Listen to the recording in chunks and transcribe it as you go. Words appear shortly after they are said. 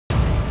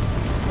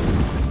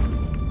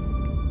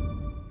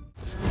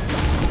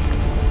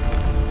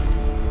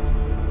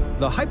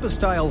The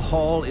hypostyle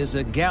hall is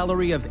a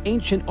gallery of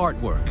ancient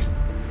artwork.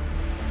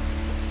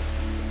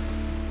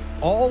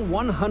 All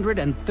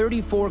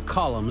 134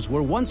 columns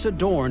were once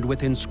adorned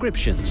with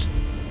inscriptions,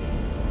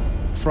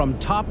 from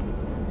top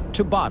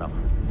to bottom.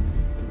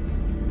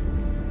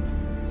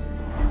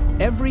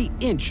 Every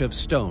inch of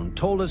stone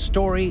told a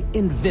story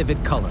in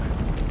vivid color.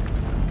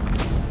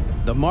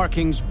 The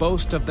markings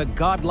boast of the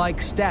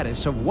godlike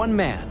status of one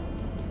man,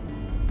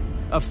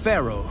 a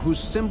pharaoh whose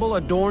symbol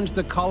adorns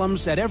the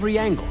columns at every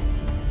angle.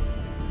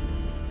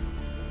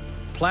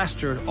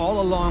 Plastered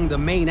all along the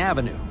main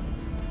avenue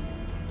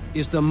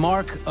is the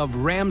mark of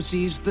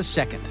Ramses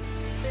II.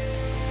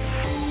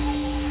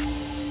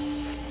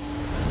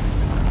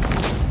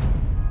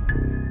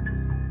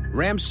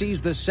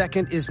 Ramses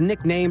II is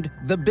nicknamed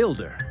the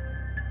Builder.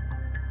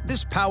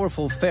 This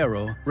powerful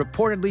pharaoh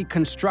reportedly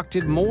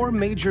constructed more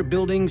major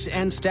buildings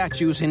and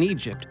statues in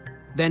Egypt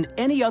than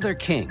any other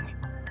king.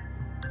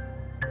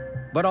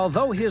 But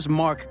although his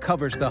mark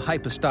covers the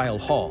hypostyle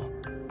hall,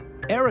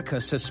 Erica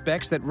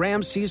suspects that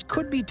Ramses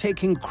could be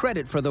taking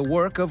credit for the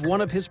work of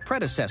one of his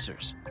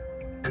predecessors.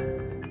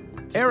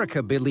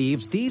 Erica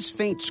believes these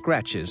faint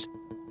scratches,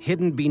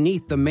 hidden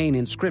beneath the main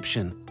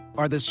inscription,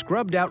 are the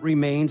scrubbed-out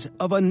remains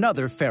of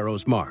another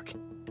pharaoh's mark.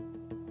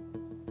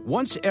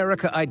 Once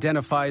Erica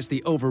identifies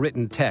the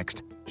overwritten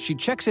text, she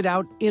checks it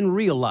out in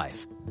real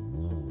life.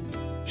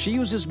 She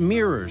uses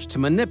mirrors to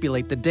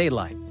manipulate the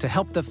daylight to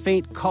help the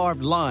faint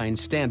carved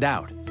lines stand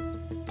out.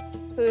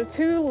 So the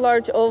two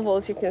large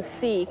ovals you can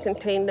see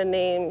contain the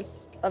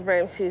names of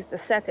Ramses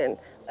II,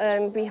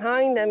 and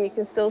behind them you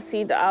can still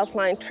see the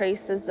outline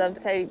traces of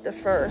Seti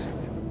I.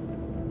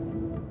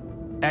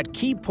 At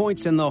key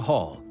points in the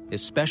hall,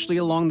 especially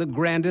along the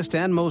grandest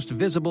and most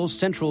visible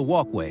central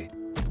walkway,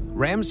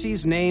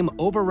 Ramses' name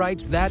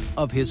overwrites that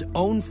of his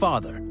own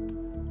father,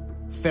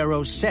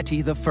 Pharaoh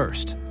Seti I.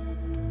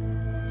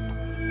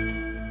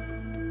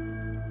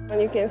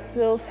 And you can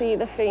still see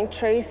the faint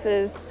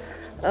traces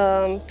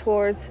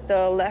towards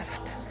the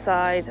left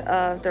side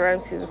of the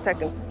Ramses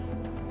II.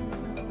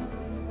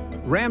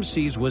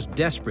 Ramses was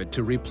desperate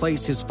to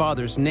replace his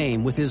father's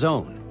name with his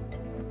own,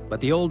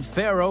 but the old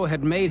pharaoh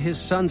had made his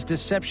son's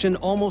deception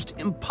almost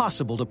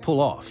impossible to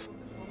pull off.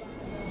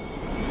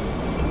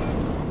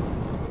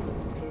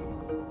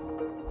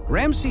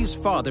 Ramses'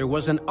 father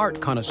was an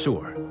art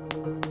connoisseur.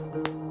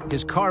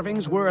 His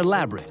carvings were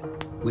elaborate,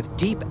 with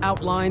deep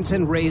outlines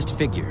and raised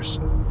figures.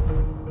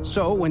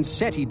 So when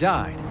Seti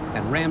died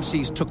and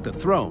Ramses took the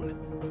throne,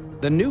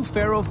 the new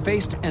pharaoh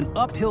faced an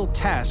uphill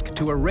task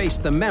to erase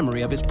the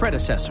memory of his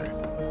predecessor.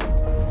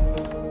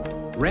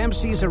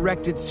 Ramses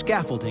erected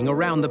scaffolding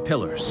around the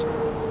pillars.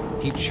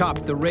 He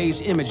chopped the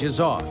raised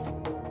images off,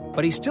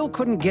 but he still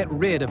couldn't get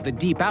rid of the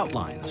deep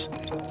outlines.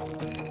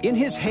 In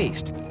his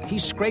haste, he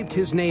scraped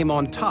his name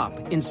on top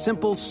in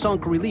simple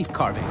sunk relief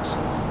carvings.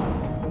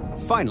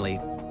 Finally,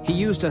 he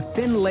used a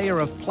thin layer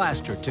of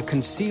plaster to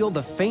conceal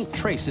the faint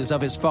traces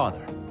of his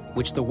father,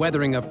 which the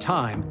weathering of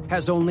time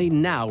has only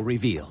now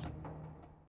revealed.